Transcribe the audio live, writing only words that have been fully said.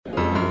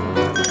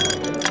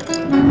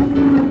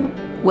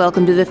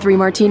Welcome to the Three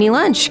Martini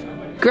Lunch.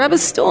 Grab a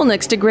stool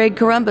next to Greg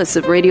Columbus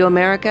of Radio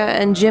America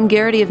and Jim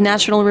Garrity of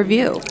National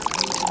Review.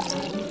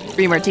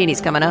 Three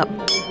Martinis coming up.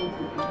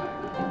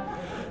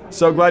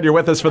 So glad you're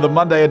with us for the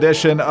Monday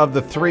edition of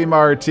the Three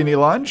Martini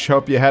Lunch.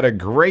 Hope you had a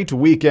great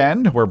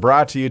weekend. We're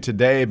brought to you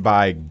today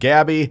by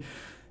Gabby.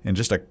 In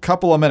just a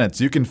couple of minutes,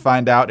 you can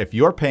find out if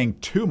you're paying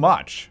too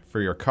much for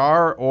your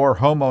car or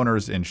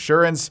homeowner's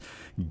insurance.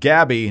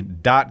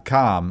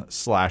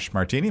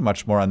 Gabby.com/martini.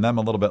 Much more on them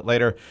a little bit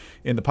later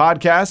in the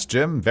podcast.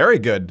 Jim, very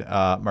good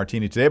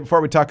martini today. Before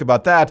we talk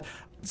about that,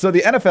 so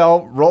the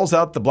NFL rolls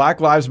out the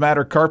Black Lives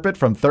Matter carpet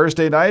from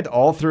Thursday night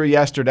all through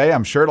yesterday.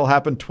 I'm sure it'll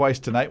happen twice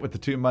tonight with the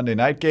two Monday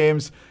night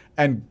games.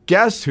 And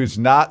guess who's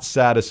not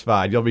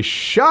satisfied? You'll be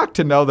shocked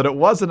to know that it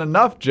wasn't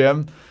enough,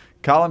 Jim.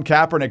 Colin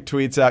Kaepernick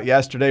tweets out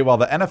yesterday, while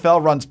the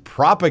NFL runs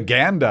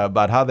propaganda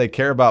about how they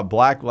care about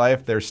black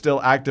life, they're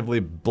still actively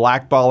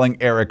blackballing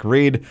Eric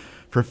Reid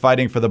for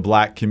fighting for the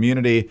black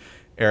community.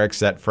 Eric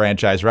set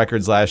franchise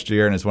records last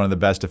year and is one of the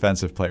best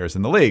defensive players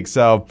in the league.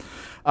 So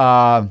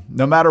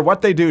no matter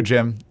what they do,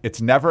 Jim,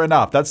 it's never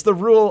enough. That's the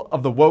rule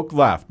of the woke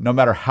left. No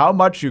matter how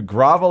much you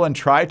grovel and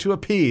try to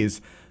appease,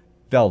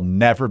 they'll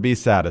never be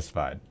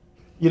satisfied.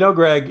 You know,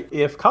 Greg,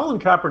 if Colin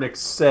Kaepernick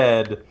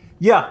said,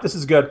 yeah, this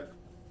is good,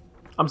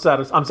 I'm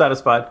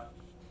satisfied,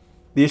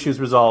 the issue's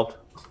resolved,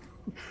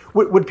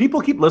 would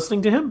people keep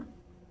listening to him?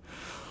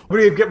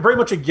 Would he get very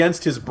much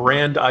against his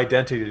brand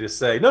identity to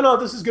say, no,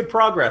 this is good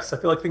progress. I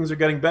feel like things are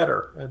getting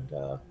better. And,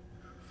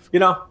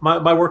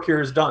 my work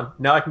here is done.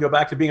 Now I can go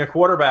back to being a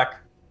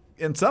quarterback.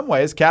 In some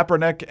ways,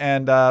 Kaepernick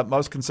and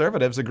most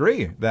conservatives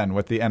agree then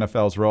with the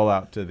NFL's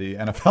rollout to the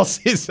NFL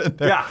season.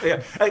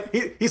 Yeah.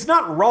 He's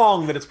not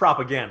wrong that it's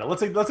propaganda.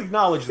 Let's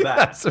acknowledge that.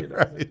 That's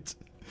right.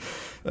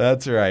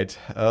 That's right.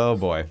 Oh,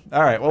 boy.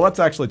 All right. Well, let's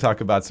actually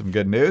talk about some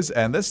good news.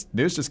 And this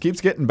news just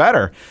keeps getting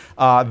better.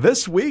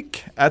 This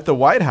week at the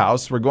White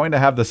House, we're going to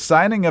have the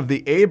signing of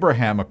the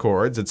Abraham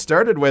Accords. It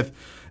started with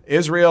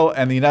Israel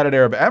and the United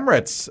Arab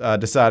Emirates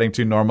deciding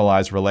to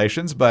normalize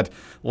relations. But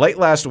late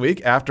last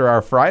week, after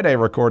our Friday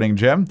recording,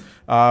 Jim,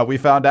 we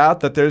found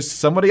out that there's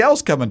somebody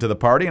else coming to the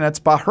party, and it's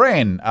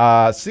Bahrain.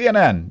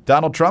 CNN.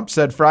 Donald Trump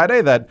said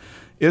Friday that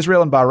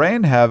Israel and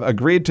Bahrain have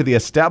agreed to the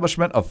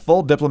establishment of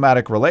full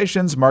diplomatic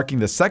relations, marking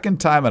the second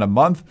time in a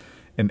month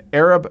an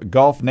Arab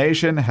Gulf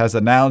nation has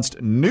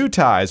announced new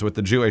ties with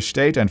the Jewish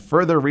state and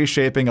further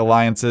reshaping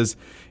alliances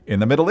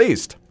in the Middle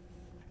East.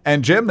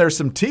 And Jim, there's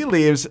some tea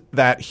leaves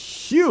that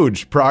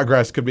huge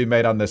progress could be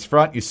made on this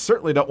front. You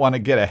certainly don't want to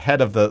get ahead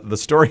of the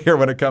story here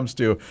when it comes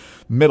to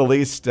Middle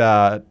East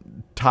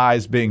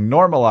ties being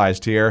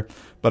normalized here.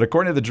 But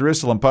according to the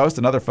Jerusalem Post,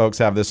 and other folks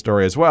have this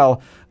story as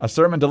well, a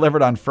sermon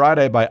delivered on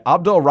Friday by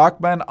Abdul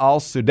Rahman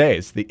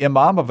al-Sudais, the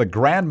imam of the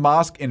Grand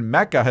Mosque in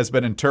Mecca, has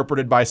been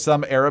interpreted by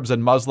some Arabs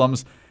and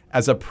Muslims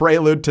as a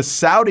prelude to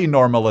Saudi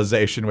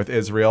normalization with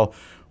Israel,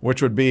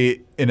 which would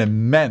be an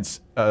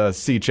immense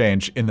sea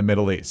change in the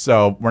Middle East.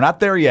 So we're not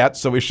there yet,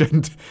 so we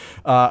shouldn't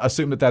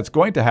assume that that's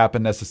going to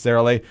happen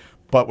necessarily.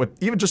 But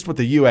even just with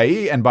the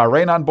UAE and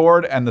Bahrain on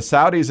board and the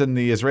Saudis and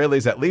the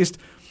Israelis at least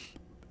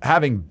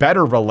having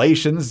better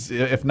relations,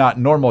 if not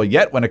normal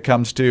yet, when it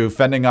comes to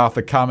fending off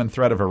the common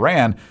threat of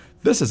Iran,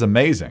 this is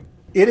amazing.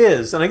 It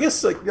is. And I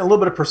guess a little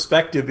bit of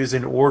perspective is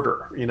in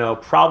order.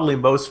 Probably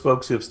most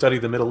folks who have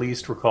studied the Middle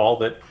East recall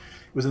that it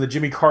was in the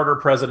Jimmy Carter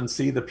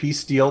presidency, the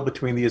peace deal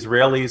between the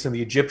Israelis and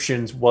the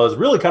Egyptians was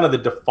really kind of the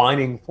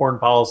defining foreign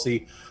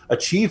policy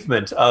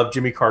achievement of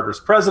Jimmy Carter's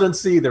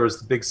presidency. There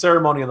was the big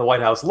ceremony on the White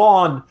House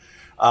lawn.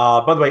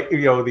 By the way,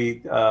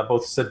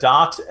 both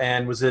Sadat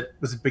and was it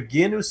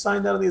Begin who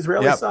signed that on the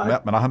Israeli side?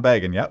 Yep, Menachem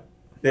Begin, yep.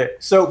 Yeah.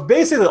 So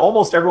basically,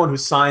 almost everyone who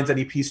signs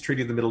any peace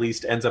treaty in the Middle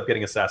East ends up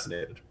getting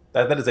assassinated.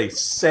 That is a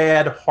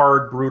sad,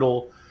 hard,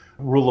 brutal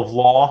rule of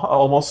law,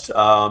 almost.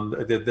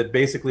 That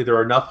basically there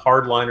are enough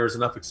hardliners,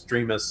 enough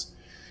extremists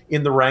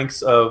in the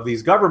ranks of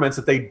these governments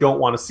that they don't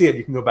want to see it.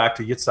 You can go back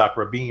to Yitzhak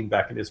Rabin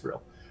back in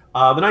Israel. The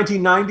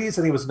 1990s,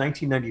 I think it was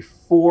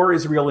 1994,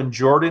 Israel and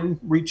Jordan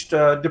reached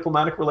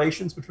diplomatic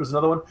relations, which was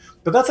another one.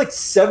 But that's like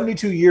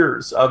 72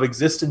 years of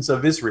existence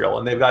of Israel,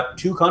 and they've got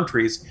two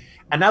countries,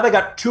 and now they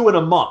got two in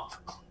a month.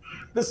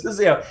 This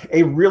is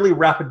a really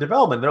rapid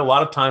development. There are a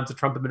lot of times the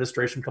Trump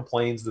administration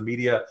complains the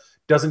media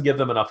doesn't give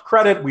them enough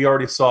credit. We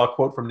already saw a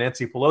quote from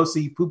Nancy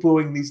Pelosi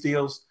poo-pooing these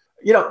deals.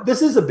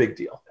 This is a big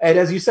deal. And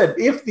as you said,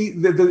 if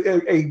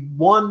a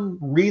one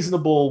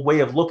reasonable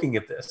way of looking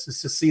at this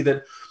is to see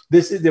that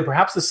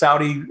perhaps the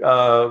Saudi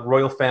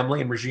royal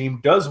family and regime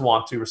does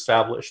want to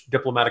establish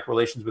diplomatic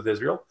relations with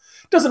Israel.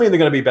 Doesn't mean they're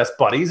going to be best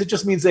buddies. It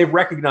just means they've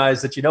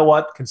recognized that,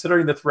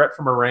 considering the threat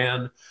from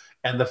Iran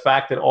and the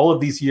fact that all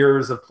of these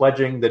years of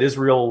pledging that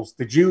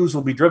the Jews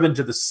will be driven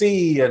to the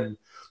sea and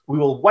we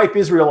will wipe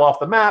Israel off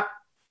the map,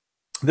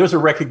 there's a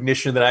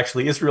recognition that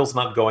actually Israel's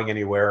not going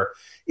anywhere.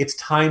 It's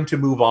time to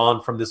move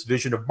on from this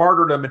vision of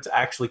martyrdom and to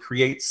actually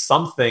create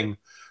something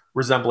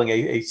resembling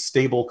a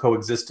stable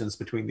coexistence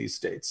between these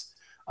states.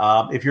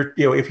 If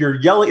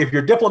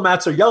your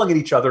diplomats are yelling at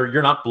each other,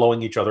 you're not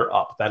blowing each other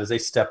up. That is a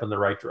step in the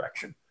right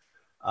direction.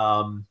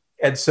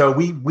 And so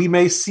we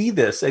may see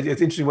this. It's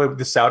interesting way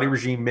the Saudi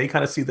regime may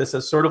kind of see this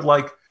as sort of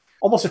like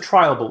almost a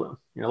trial balloon.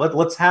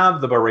 Let's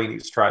have the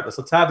Bahrainis try this.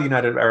 Let's have the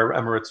United Arab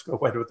Emirates go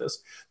ahead with this.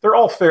 They're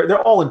all fair.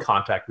 They're all in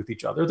contact with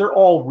each other. They're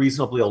all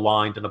reasonably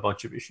aligned in a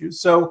bunch of issues.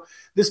 So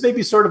this may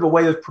be sort of a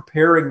way of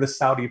preparing the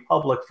Saudi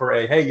public for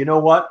hey, you know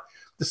what?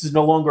 This is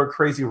no longer a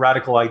crazy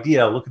radical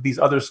idea. Look at these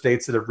other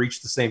states that have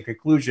reached the same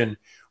conclusion.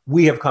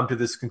 We have come to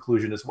this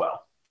conclusion as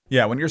well.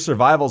 Yeah, when your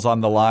survival's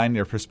on the line,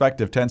 your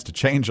perspective tends to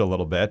change a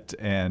little bit.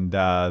 And,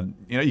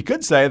 you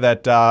could say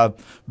that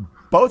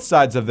both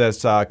sides of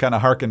this kind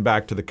of harken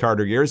back to the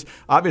Carter years.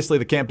 Obviously,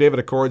 the Camp David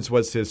Accords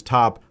was his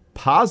top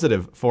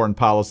positive foreign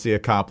policy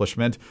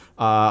accomplishment.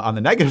 On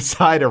the negative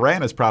side,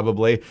 Iran is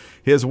probably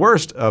his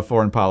worst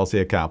foreign policy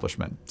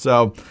accomplishment.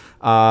 So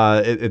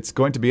it's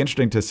going to be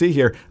interesting to see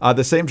here.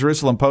 The same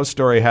Jerusalem Post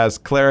story has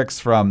clerics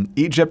from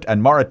Egypt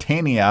and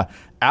Mauritania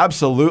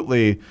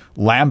absolutely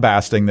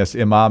lambasting this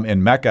imam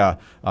in Mecca,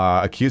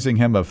 accusing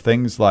him of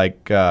things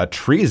like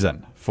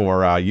treason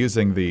for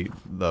using the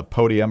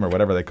podium or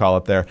whatever they call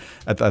it there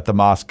at the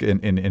mosque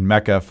in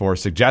Mecca, for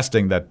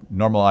suggesting that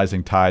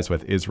normalizing ties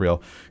with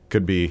Israel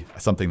could be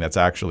something that's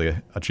actually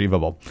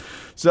achievable.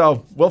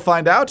 So we'll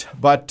find out.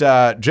 But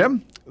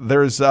Jim,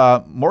 there's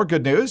more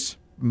good news.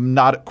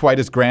 Not quite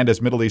as grand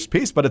as Middle East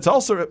peace, but it's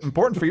also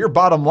important for your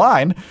bottom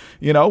line.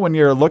 When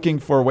you're looking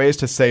for ways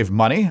to save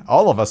money,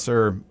 all of us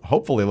are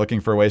hopefully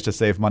looking for ways to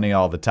save money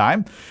all the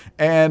time.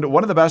 And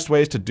one of the best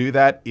ways to do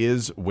that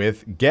is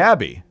with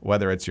Gabi,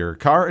 whether it's your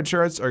car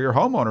insurance or your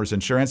homeowner's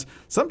insurance.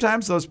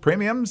 Sometimes those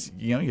premiums,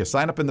 you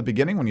sign up in the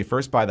beginning when you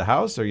first buy the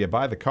house or you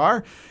buy the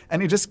car,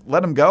 and you just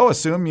let them go,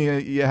 assume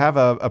you have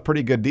a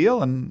pretty good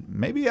deal, and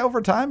maybe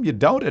over time you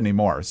don't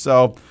anymore.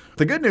 So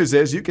the good news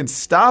is you can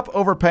stop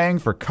overpaying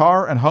for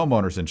car and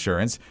homeowner's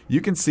insurance.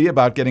 You can see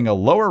about getting a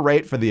lower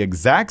rate for the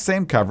exact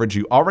same coverage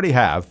you already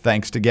have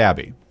thanks to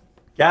Gabi.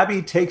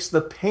 Gabi takes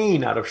the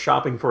pain out of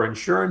shopping for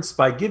insurance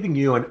by giving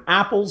you an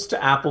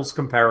apples-to-apples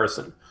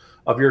comparison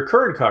of your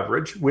current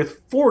coverage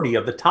with 40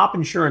 of the top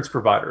insurance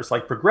providers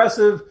like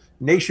Progressive,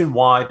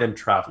 Nationwide, and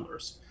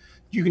Travelers.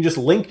 You can just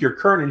link your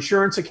current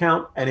insurance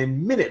account, and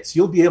in minutes,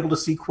 you'll be able to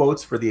see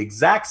quotes for the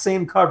exact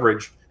same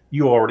coverage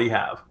you already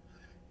have.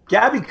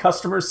 Gabi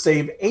customers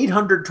save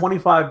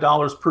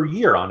 $825 per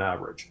year on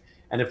average.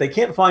 And if they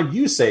can't find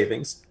you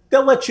savings,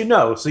 they'll let you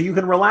know so you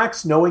can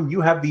relax knowing you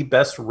have the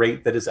best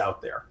rate that is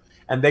out there.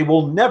 And they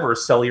will never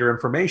sell your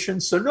information,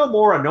 so no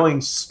more annoying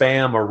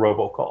spam or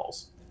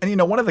robocalls. And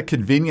one of the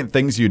convenient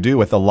things you do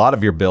with a lot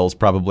of your bills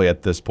probably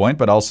at this point,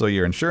 but also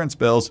your insurance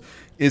bills,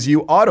 is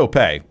you auto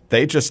pay.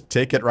 They just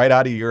take it right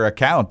out of your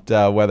account,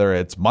 whether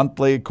it's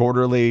monthly,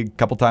 quarterly, a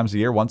couple times a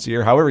year, once a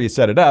year, however you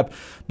set it up.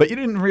 But you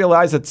didn't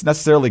realize it's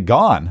necessarily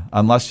gone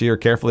unless you're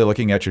carefully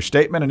looking at your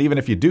statement. And even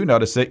if you do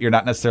notice it, you're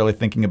not necessarily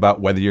thinking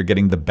about whether you're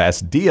getting the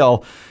best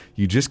deal.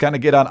 You just kind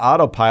of get on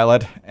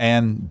autopilot,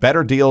 and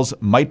better deals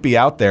might be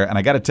out there. And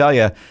I got to tell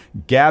you,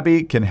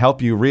 Gabi can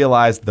help you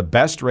realize the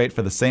best rate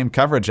for the same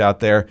coverage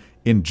out there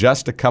in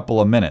just a couple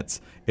of minutes.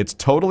 It's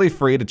totally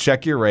free to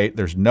check your rate.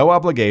 There's no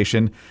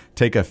obligation.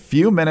 Take a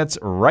few minutes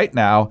right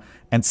now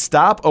and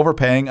stop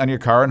overpaying on your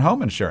car and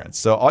home insurance.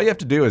 So all you have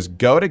to do is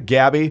go to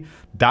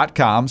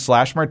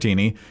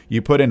Gabi.com/martini.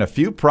 You put in a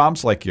few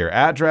prompts like your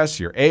address,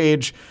 your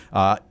age,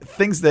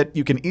 things that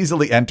you can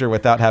easily enter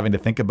without having to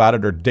think about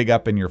it or dig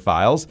up in your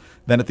files.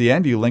 Then at the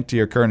end, you link to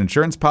your current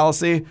insurance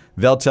policy.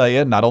 They'll tell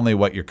you not only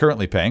what you're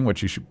currently paying,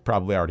 which you should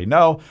probably already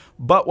know,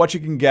 but what you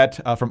can get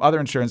from other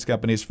insurance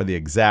companies for the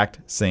exact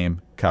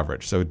same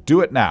coverage. So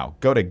do it now.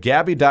 Go to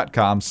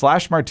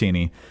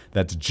Gabi.com/martini.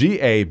 That's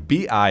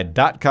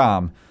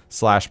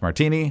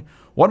GABI.com/martini.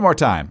 One more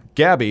time,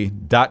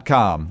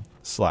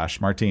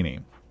 Gabi.com/martini.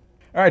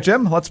 All right,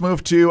 Jim, let's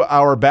move to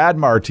our bad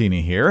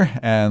martini here,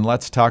 and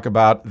let's talk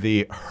about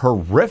the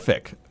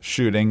horrific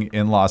shooting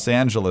in Los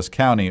Angeles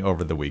County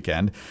over the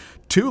weekend.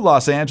 2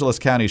 Los Angeles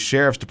County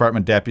Sheriff's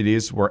Department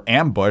deputies were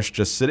ambushed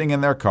just sitting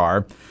in their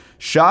car,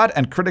 shot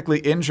and critically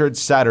injured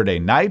Saturday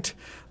night.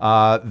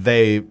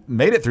 They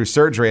made it through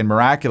surgery, and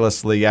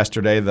miraculously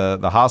yesterday,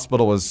 the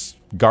hospital was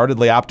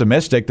guardedly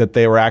optimistic that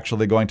they were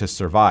actually going to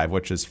survive,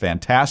 which is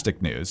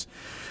fantastic news.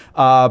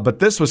 But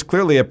this was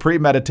clearly a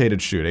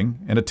premeditated shooting,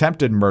 an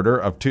attempted murder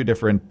of 2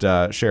 different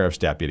sheriff's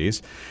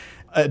deputies.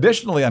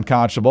 Additionally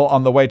unconscionable,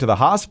 on the way to the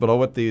hospital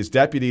with these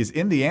deputies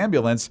in the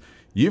ambulance,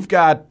 you've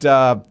got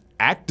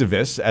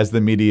activists, as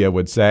the media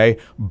would say,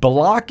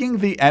 blocking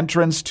the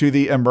entrance to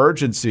the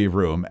emergency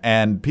room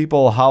and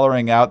people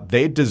hollering out,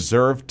 they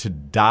deserve to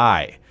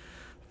die.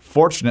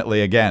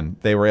 Fortunately, again,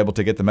 they were able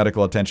to get the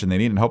medical attention they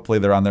need, and hopefully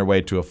they're on their way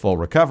to a full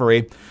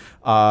recovery.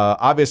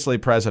 Obviously,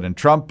 President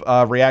Trump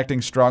reacting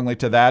strongly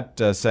to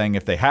that, saying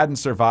if they hadn't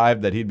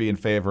survived, that he'd be in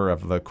favor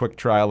of the quick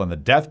trial and the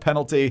death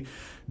penalty.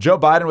 Joe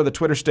Biden with a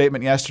Twitter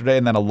statement yesterday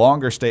and then a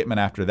longer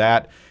statement after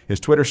that. His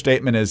Twitter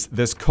statement is,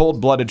 "This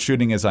cold-blooded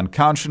shooting is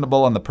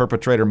unconscionable and the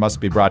perpetrator must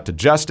be brought to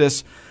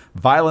justice.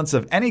 Violence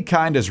of any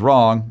kind is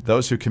wrong.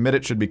 Those who commit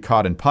it should be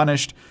caught and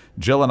punished.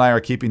 Jill and I are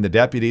keeping the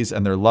deputies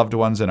and their loved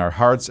ones in our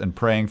hearts and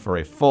praying for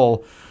a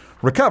full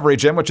recovery,"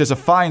 Jim, which is a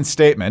fine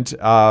statement.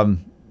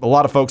 a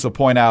lot of folks will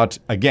point out,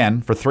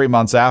 again, for 3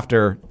 months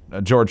after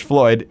George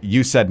Floyd,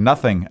 you said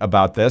nothing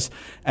about this.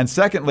 And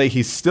secondly,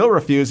 he still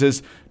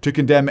refuses to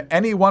condemn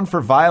anyone for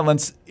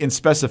violence in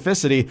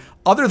specificity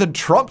other than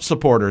Trump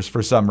supporters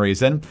for some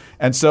reason.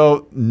 And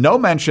so no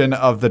mention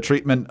of the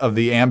treatment of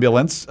the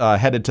ambulance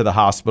headed to the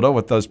hospital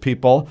with those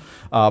people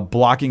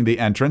blocking the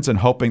entrance and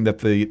hoping that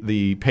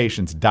the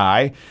patients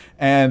die.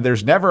 And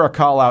there's never a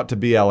call out to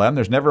BLM.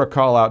 There's never a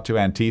call out to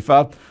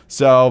Antifa.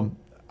 So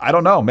I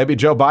don't know. Maybe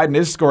Joe Biden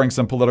is scoring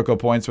some political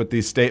points with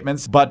these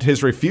statements, but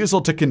his refusal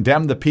to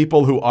condemn the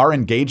people who are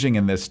engaging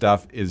in this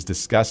stuff is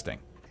disgusting.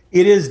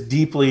 It is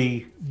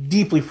deeply,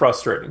 deeply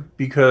frustrating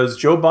because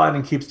Joe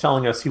Biden keeps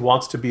telling us he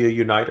wants to be a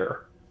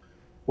uniter.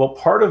 Well,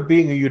 part of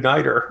being a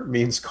uniter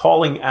means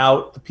calling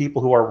out the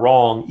people who are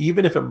wrong,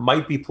 even if it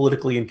might be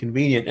politically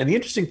inconvenient. And the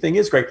interesting thing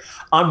is, Greg,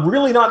 I'm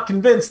really not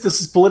convinced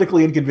this is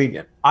politically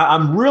inconvenient.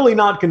 I'm really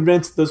not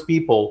convinced those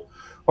people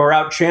are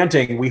out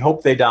chanting, "We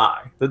hope they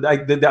die."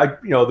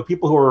 The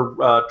people who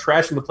are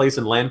trashing the place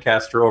in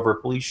Lancaster over a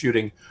police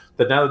shooting,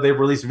 that now that they've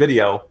released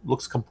video,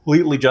 looks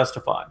completely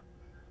justified.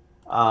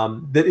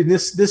 That in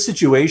this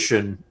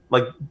situation,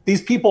 like,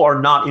 these people are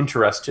not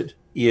interested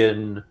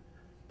in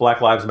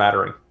Black Lives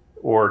Mattering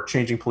or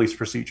changing police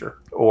procedure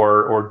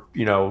or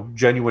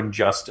genuine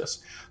justice.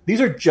 These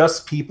are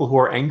just people who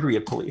are angry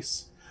at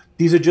police.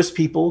 These are just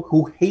people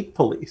who hate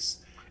police,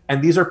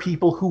 and these are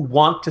people who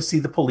want to see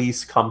the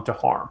police come to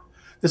harm.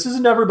 This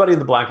isn't everybody in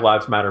the Black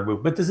Lives Matter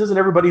movement. This isn't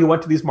everybody who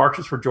went to these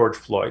marches for George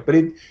Floyd. But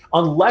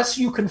unless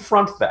you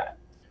confront that,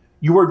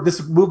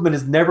 this movement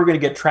is never going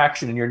to get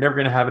traction, and you're never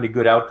going to have any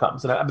good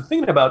outcomes. And I've been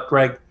thinking about,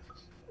 Greg,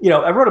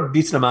 I wrote a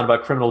decent amount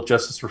about criminal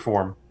justice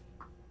reform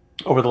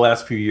over the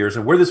last few years,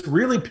 and where this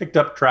really picked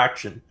up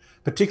traction,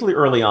 particularly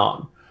early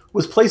on,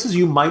 was places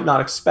you might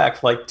not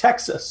expect, like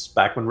Texas,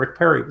 back when Rick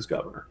Perry was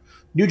governor,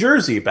 New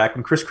Jersey, back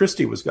when Chris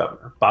Christie was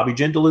governor, Bobby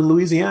Jindal in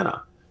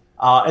Louisiana.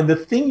 And the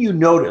thing you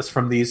notice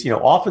from these,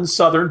 often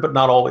Southern, but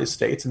not always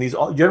states, and these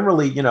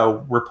generally,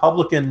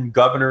 Republican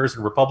governors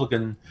and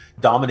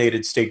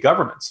Republican-dominated state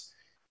governments,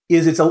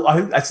 is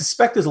I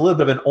suspect there's a little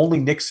bit of an only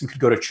Nixon could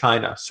go to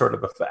China sort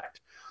of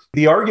effect.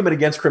 The argument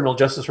against criminal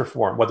justice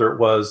reform, whether it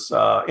was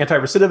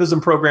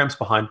anti-recidivism programs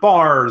behind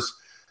bars,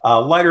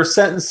 lighter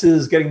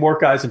sentences, getting more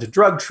guys into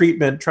drug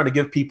treatment, trying to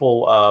give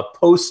people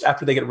posts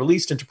after they get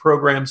released into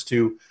programs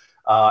to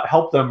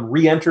help them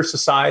re-enter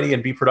society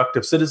and be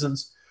productive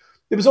citizens.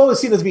 It was always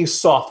seen as being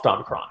soft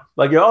on crime.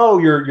 Like, you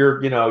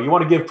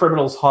want to give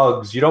criminals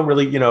hugs. You don't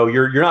really,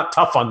 you're not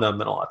tough on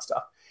them and all that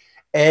stuff.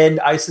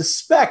 And I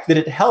suspect that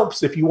it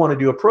helps if you want to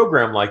do a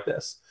program like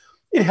this.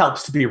 It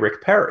helps to be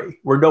Rick Perry,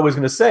 where nobody's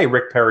going to say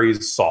Rick Perry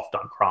is soft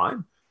on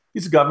crime.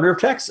 He's the governor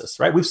of Texas,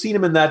 right? We've seen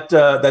him in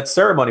that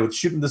ceremony with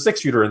shooting the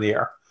 6-shooter in the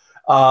air.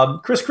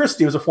 Chris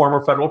Christie was a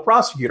former federal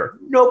prosecutor.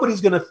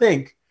 Nobody's going to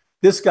think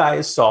this guy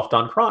is soft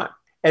on crime.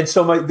 And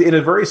so in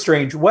a very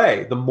strange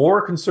way, the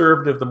more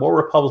conservative, the more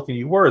Republican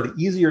you were, the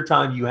easier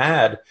time you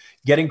had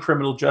getting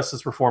criminal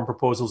justice reform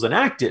proposals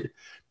enacted,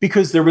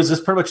 because there was this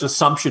pretty much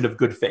assumption of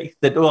good faith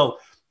that, well,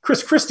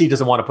 Chris Christie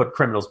doesn't want to put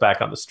criminals back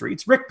on the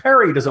streets. Rick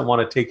Perry doesn't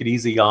want to take it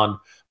easy on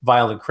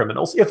violent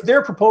criminals. If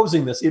they're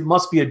proposing this, it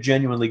must be a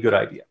genuinely good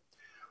idea.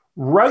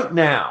 Right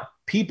now,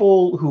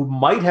 people who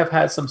might have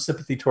had some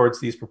sympathy towards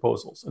these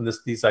proposals and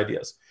these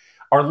ideas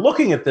are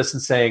looking at this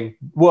and saying,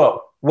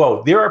 whoa,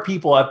 there are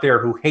people out there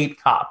who hate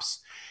cops.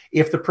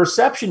 If the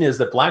perception is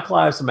that Black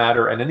Lives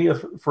Matter and any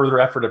further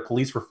effort at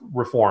police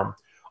reform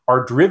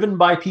are driven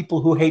by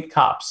people who hate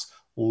cops,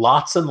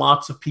 lots and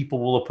lots of people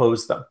will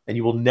oppose them, and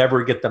you will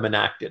never get them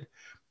enacted.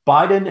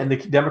 Biden and the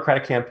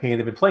Democratic campaign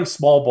have been playing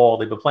small ball.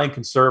 They've been playing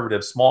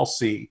conservative, small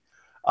c,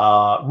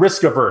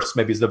 risk averse,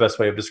 maybe is the best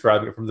way of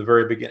describing it from the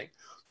very beginning.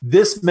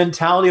 This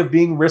mentality of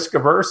being risk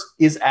averse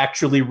is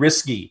actually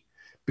risky,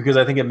 because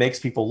I think it makes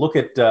people look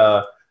at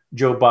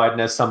Joe Biden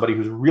as somebody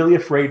who's really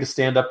afraid to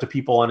stand up to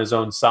people on his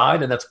own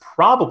side. And that's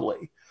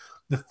probably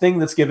the thing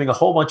that's giving a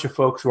whole bunch of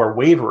folks who are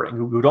wavering,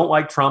 who don't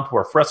like Trump, who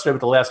are frustrated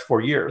with the last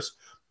 4 years,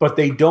 but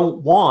they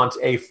don't want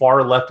a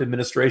far left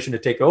administration to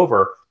take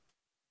over.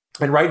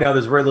 And right now,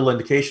 there's very little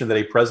indication that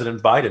a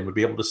President Biden would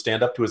be able to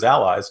stand up to his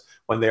allies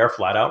when they are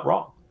flat out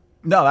wrong.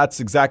 No, that's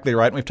exactly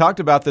right. And we've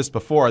talked about this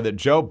before, that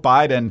Joe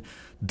Biden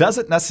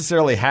doesn't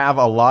necessarily have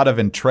a lot of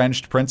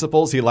entrenched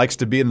principles. He likes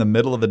to be in the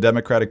middle of the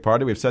Democratic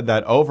Party. We've said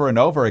that over and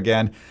over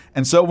again.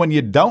 And so when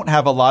you don't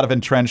have a lot of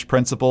entrenched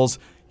principles,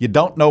 you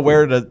don't know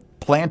where to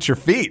plant your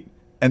feet.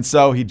 And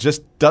so he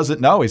just doesn't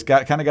know. He's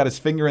kind of got his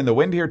finger in the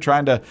wind here,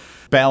 trying to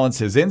balance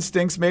his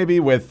instincts maybe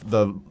with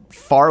the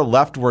far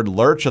leftward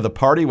lurch of the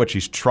party, which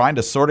he's trying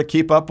to sort of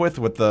keep up with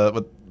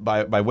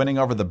by winning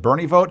over the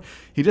Bernie vote.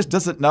 He just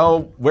doesn't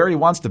know where he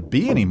wants to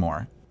be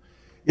anymore.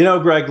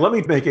 Greg, let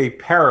me make a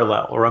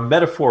parallel or a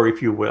metaphor,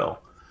 if you will,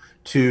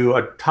 to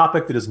a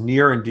topic that is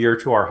near and dear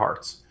to our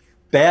hearts: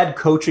 bad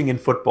coaching in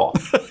football.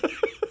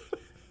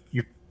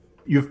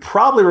 You've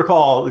probably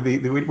recalled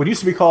what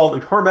used to be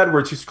called, Herm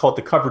Edwards used to call it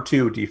the cover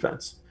two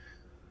defense.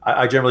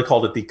 I generally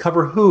called it the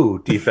cover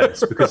who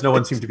defense because no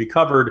one seemed to be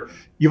covered.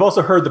 You've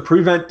also heard the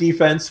prevent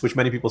defense, which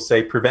many people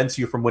say prevents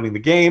you from winning the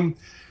game.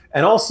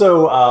 And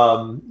also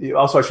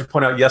I should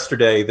point out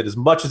yesterday that as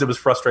much as it was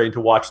frustrating to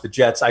watch the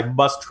Jets, I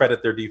must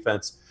credit their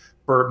defense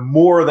for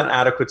more than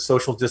adequate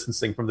social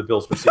distancing from the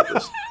Bills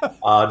receivers.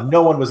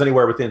 No one was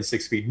anywhere within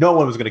 6 feet. No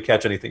one was going to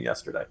catch anything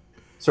yesterday.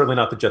 Certainly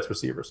not the Jets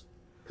receivers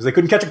because they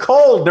couldn't catch a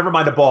cold, never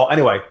mind a ball.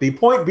 Anyway, the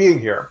point being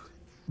here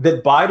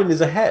that Biden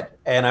is ahead.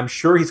 And I'm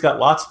sure he's got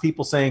lots of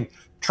people saying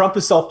Trump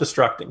is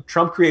self-destructing.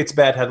 Trump creates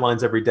bad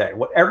headlines every day.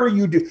 Whatever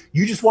you do,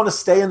 you just want to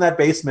stay in that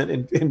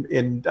basement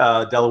in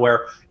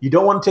Delaware. You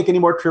don't want to take any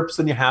more trips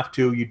than you have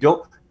to. You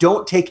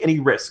don't take any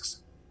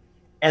risks.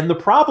 And the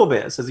problem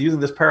is, as using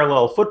this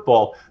parallel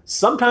football,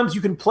 sometimes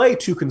you can play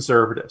too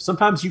conservative.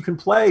 Sometimes you can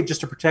play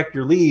just to protect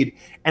your lead.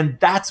 And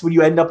that's when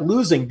you end up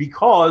losing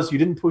because you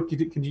didn't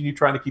continue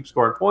trying to keep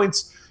scoring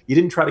points. You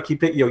didn't try to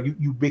keep it.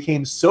 You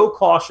became so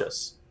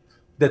cautious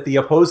that the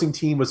opposing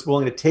team was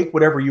willing to take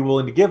whatever you were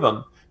willing to give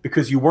them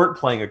because you weren't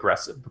playing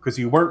aggressive, because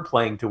you weren't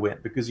playing to win,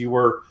 because you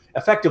were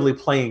effectively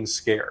playing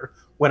scared.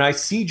 When I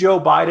see Joe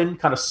Biden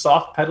kind of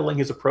soft pedaling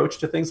his approach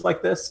to things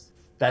like this,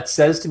 that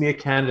says to me a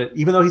candidate,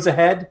 even though he's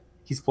ahead,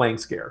 he's playing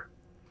scared.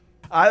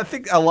 I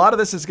think a lot of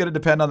this is going to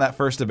depend on that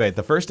first debate.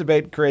 The first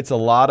debate creates a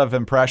lot of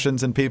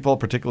impressions in people,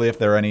 particularly if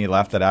there are any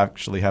left that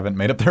actually haven't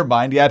made up their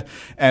mind yet.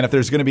 And if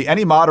there's going to be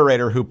any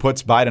moderator who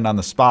puts Biden on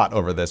the spot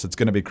over this, it's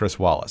going to be Chris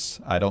Wallace.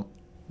 I don't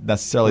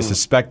necessarily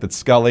suspect that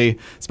Scully,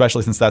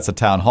 especially since that's a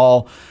town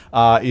hall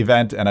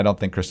event, and I don't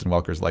think Kristen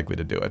Welker's likely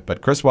to do it.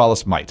 But Chris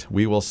Wallace might.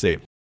 We will see.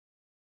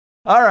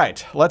 All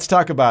right, let's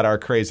talk about our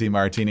crazy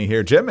martini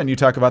here, Jim. And you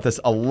talk about this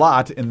a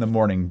lot in the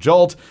Morning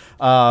Jolt.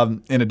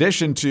 In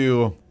addition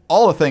to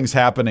all the things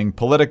happening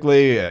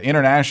politically,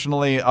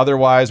 internationally,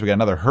 otherwise, we got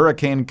another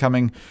hurricane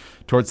coming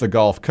towards the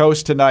Gulf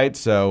Coast tonight.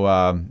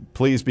 So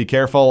please be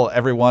careful.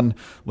 Everyone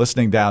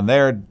listening down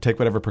there, take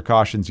whatever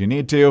precautions you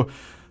need to.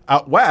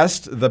 Out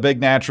west, the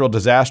big natural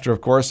disaster, of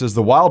course, is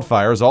the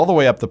wildfires all the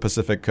way up the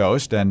Pacific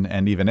coast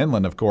and even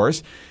inland, of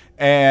course.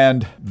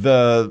 And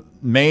the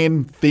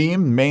main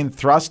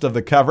thrust of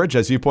the coverage,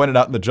 as you pointed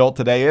out in the Jolt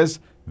today, is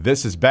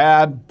this is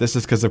bad. This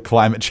is because of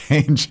climate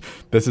change.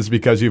 This is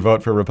because you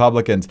vote for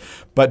Republicans.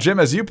 But Jim,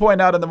 as you point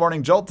out in the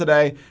Morning Jolt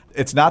today,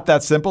 it's not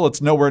that simple.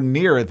 It's nowhere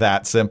near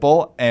that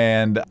simple.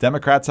 And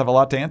Democrats have a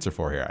lot to answer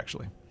for here,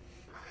 actually.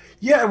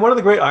 Yeah, and one of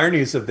the great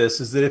ironies of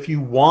this is that if you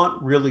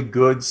want really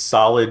good,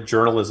 solid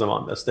journalism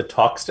on this that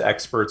talks to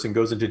experts and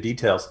goes into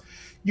details,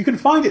 you can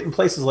find it in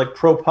places like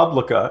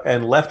ProPublica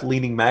and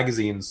left-leaning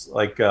magazines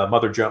like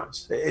Mother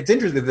Jones. It's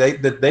interesting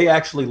that they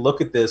actually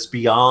look at this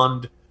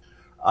beyond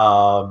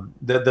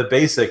the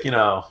basic,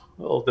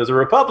 well, there's a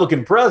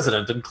Republican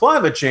president and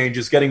climate change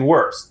is getting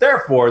worse.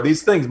 Therefore,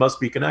 these things must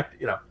be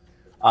connected.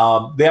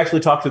 They actually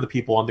talk to the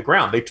people on the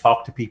ground. They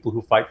talk to people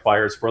who fight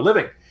fires for a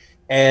living.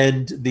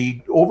 And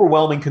the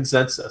overwhelming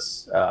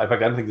consensus, in fact, I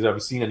don't think I've ever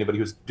seen anybody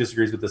who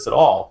disagrees with this at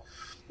all,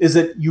 is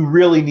that you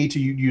really need to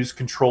use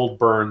controlled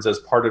burns as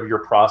part of your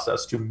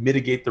process to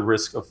mitigate the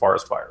risk of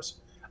forest fires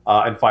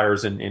and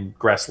fires in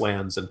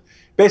grasslands and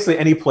basically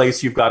any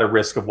place you've got a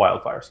risk of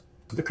wildfires.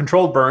 The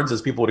controlled burns,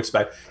 as people would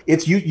expect,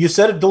 it's you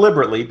said it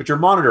deliberately, but you're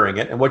monitoring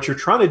it. And what you're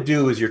trying to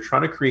do is you're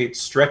trying to create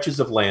stretches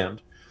of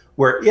land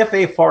where if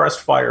a forest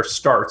fire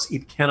starts,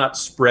 it cannot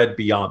spread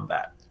beyond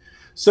that.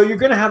 So you're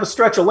going to have a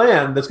stretch of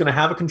land that's going to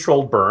have a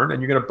controlled burn,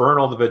 and you're going to burn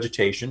all the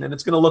vegetation, and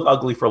it's going to look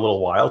ugly for a little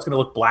while. It's going to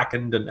look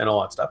blackened and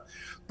all that stuff.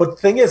 But the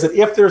thing is that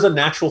if there's a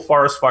natural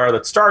forest fire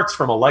that starts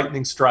from a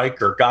lightning strike,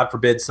 or God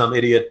forbid some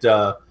idiot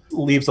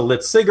leaves a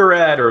lit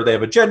cigarette, or they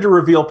have a gender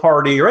reveal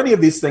party, or any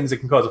of these things that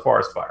can cause a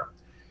forest fire,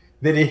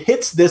 then it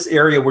hits this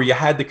area where you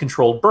had the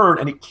controlled burn,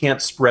 and it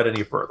can't spread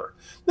any further.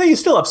 Now, you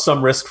still have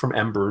some risk from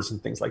embers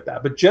and things like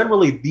that, but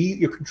generally,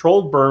 your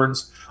controlled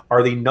burns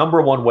are the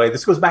number one way.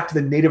 This goes back to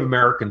the Native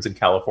Americans in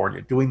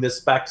California, doing this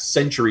back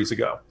centuries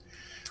ago.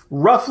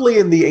 Roughly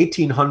in the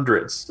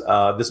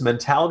 1800s, this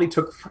mentality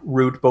took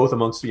root both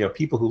amongst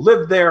people who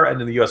lived there and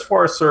in the U.S.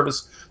 Forest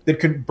Service that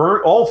could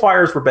burn. All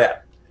fires were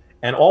bad,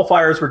 and all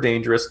fires were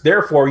dangerous.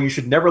 Therefore, you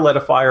should never let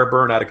a fire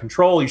burn out of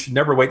control. You should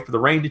never wait for the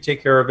rain to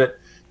take care of it.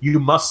 You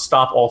must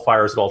stop all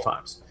fires at all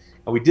times.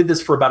 And we did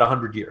this for about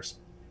 100 years.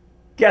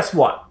 Guess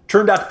what?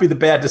 Turned out to be the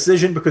bad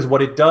decision, because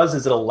what it does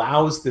is it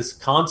allows this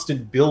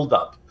constant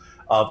buildup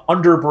of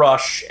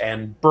underbrush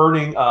and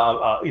burning,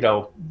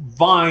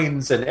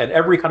 vines and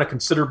every kind of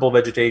considerable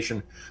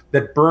vegetation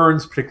that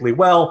burns particularly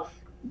well.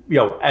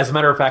 As a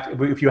matter of fact,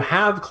 if you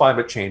have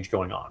climate change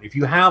going on, if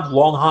you have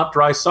long, hot,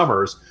 dry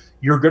summers,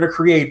 you're going to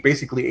create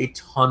basically a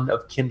ton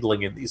of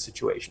kindling in these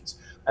situations.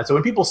 And so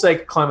when people say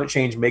climate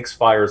change makes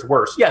fires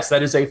worse, yes,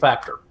 that is a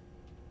factor.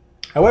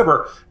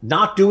 However,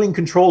 not doing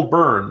controlled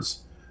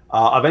burns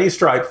of any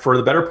stripe for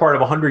the better part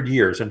of 100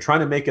 years and trying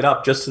to make it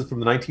up just from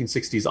the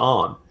 1960s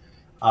on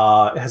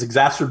has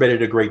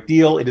exacerbated a great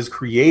deal. It has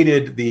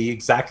created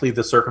exactly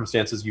the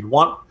circumstances you'd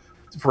want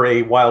for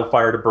a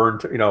wildfire to burn,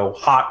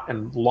 hot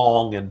and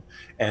long and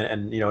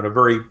in a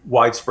very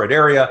widespread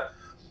area.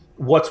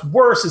 What's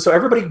worse is, so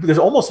everybody, there's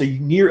almost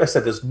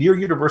there's near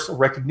universal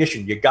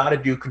recognition. You got to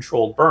do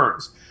controlled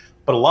burns.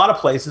 But a lot of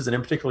places, and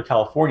in particular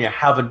California,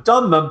 haven't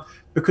done them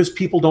because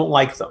people don't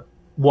like them.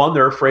 One,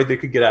 they're afraid they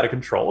could get out of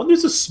control. And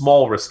there's a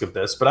small risk of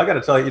this, but I got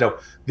to tell you,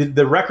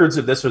 the records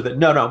of this are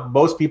that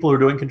most people who are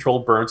doing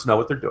controlled burns know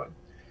what they're doing.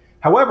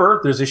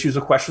 However, there's issues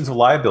of questions of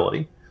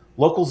liability.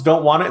 Locals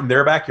don't want it in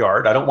their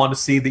backyard. I don't want to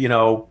see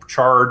the,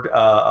 charred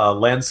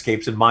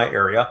landscapes in my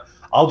area.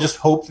 I'll just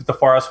hope that the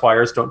forest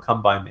fires don't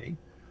come by me.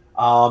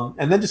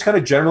 And then just kind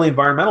of generally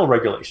environmental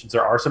regulations.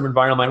 There are some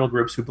environmental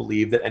groups who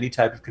believe that any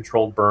type of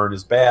controlled burn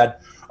is bad.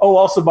 Oh,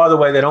 also, by the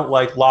way, they don't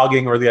like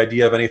logging or the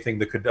idea of anything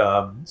that could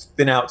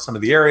thin out some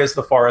of the areas of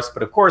the forest.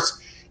 But of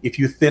course, if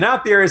you thin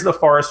out the areas of the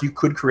forest, you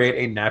could create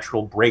a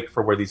natural break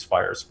for where these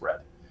fires spread.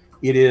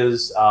 It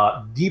is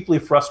deeply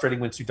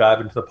frustrating once you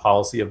dive into the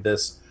policy of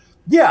this.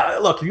 Yeah,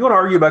 look, if you want to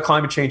argue about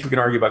climate change, we can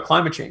argue about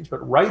climate change.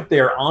 But right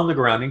there on the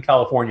ground in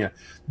California,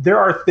 there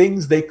are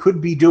things they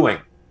could be doing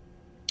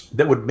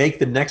that would make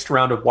the next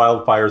round of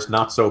wildfires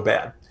not so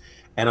bad.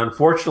 And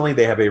unfortunately,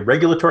 they have a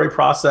regulatory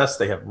process.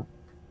 They have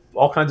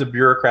all kinds of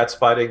bureaucrats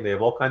fighting. They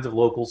have all kinds of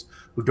locals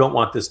who don't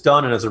want this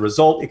done. And as a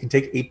result, it can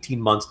take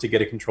 18 months to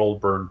get a controlled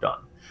burn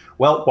done.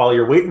 Well, while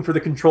you're waiting for the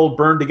controlled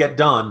burn to get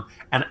done,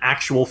 an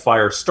actual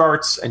fire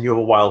starts and you have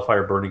a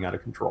wildfire burning out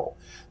of control.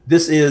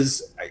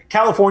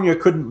 California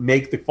couldn't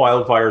make the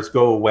wildfires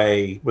go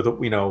away with,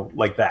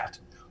 like that.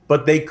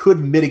 But they could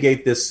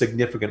mitigate this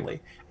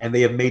significantly. And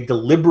they have made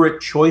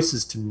deliberate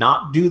choices to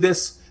not do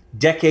this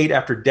decade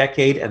after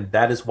decade, and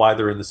that is why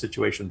they're in the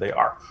situation they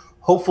are.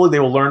 Hopefully they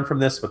will learn from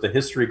this, but the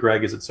history,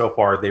 Greg, is that so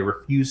far they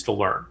refuse to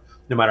learn,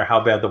 no matter how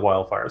bad the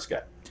wildfires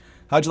get.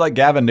 How'd you like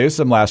Gavin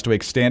Newsom last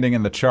week standing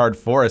in the charred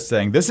forest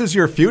saying, "This is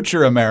your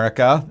future,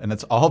 America," and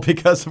it's all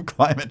because of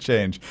climate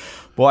change?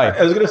 Boy.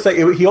 I was going to say,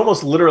 he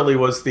almost literally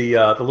was the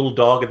little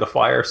dog in the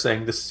fire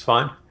saying, "This is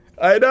fine."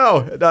 I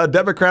know.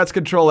 Democrats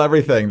control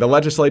everything. The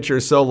legislature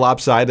is so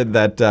lopsided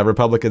that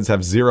Republicans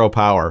have zero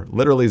power,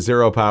 literally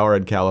zero power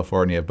in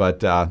California.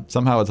 But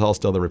somehow it's all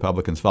still the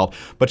Republicans' fault.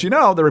 But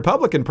the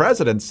Republican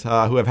presidents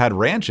who have had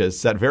ranches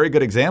set very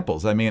good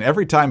examples. I mean,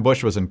 every time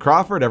Bush was in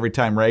Crawford, every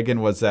time Reagan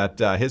was at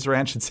his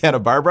ranch in Santa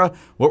Barbara,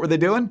 what were they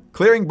doing?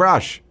 Clearing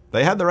brush.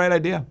 They had the right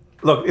idea.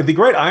 Look, the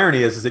great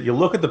irony is that you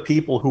look at the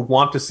people who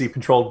want to see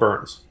controlled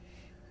burns.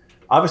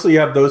 Obviously, you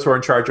have those who are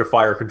in charge of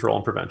fire control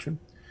and prevention.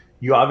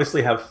 You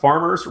obviously have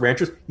farmers,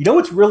 ranchers. You know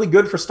what's really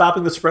good for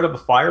stopping the spread of a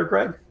fire,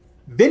 Greg?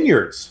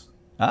 Vineyards.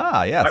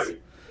 Ah, yes.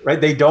 Right?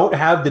 They don't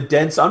have the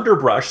dense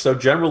underbrush. So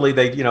generally,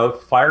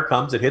 if fire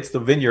comes, it hits the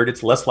vineyard,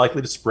 it's less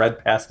likely to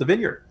spread past the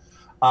vineyard.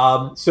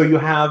 So you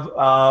have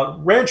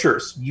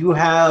ranchers, you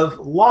have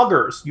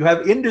loggers, you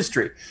have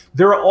industry.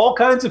 There are all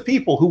kinds of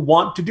people who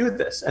want to do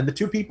this. And the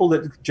two people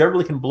that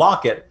generally can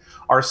block it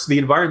are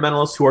the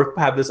environmentalists who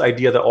have this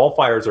idea that all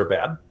fires are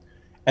bad.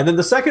 And then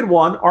the second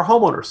one are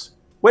homeowners.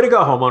 Way to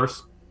go,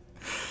 homeowners.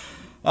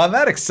 On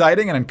that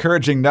exciting and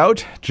encouraging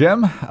note,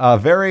 Jim, it's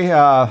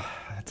a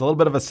little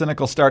bit of a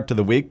cynical start to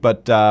the week,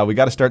 but we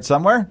got to start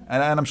somewhere,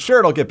 and I'm sure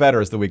it'll get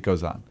better as the week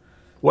goes on.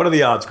 What are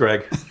the odds,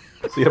 Greg?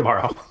 See you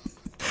tomorrow.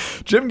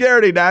 Jim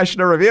Garrity,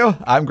 National Review.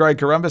 I'm Greg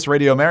Corombos,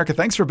 Radio America.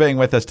 Thanks for being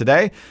with us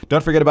today.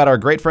 Don't forget about our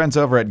great friends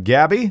over at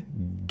Gabby,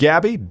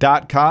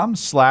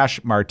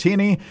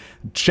 gabby.com/martini.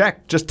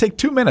 Just take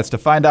 2 minutes to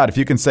find out if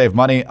you can save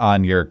money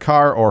on your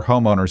car or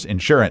homeowner's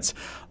insurance.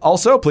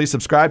 Also, please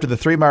subscribe to the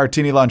 3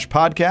 Martini Lunch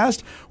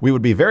podcast. We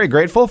would be very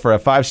grateful for a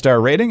 5-star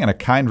rating and a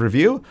kind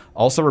review.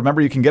 Also, remember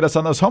you can get us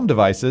on those home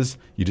devices.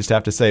 You just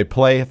have to say,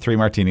 play 3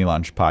 Martini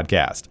Lunch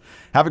podcast.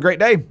 Have a great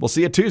day. We'll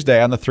see you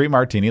Tuesday on the 3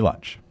 Martini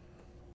Lunch.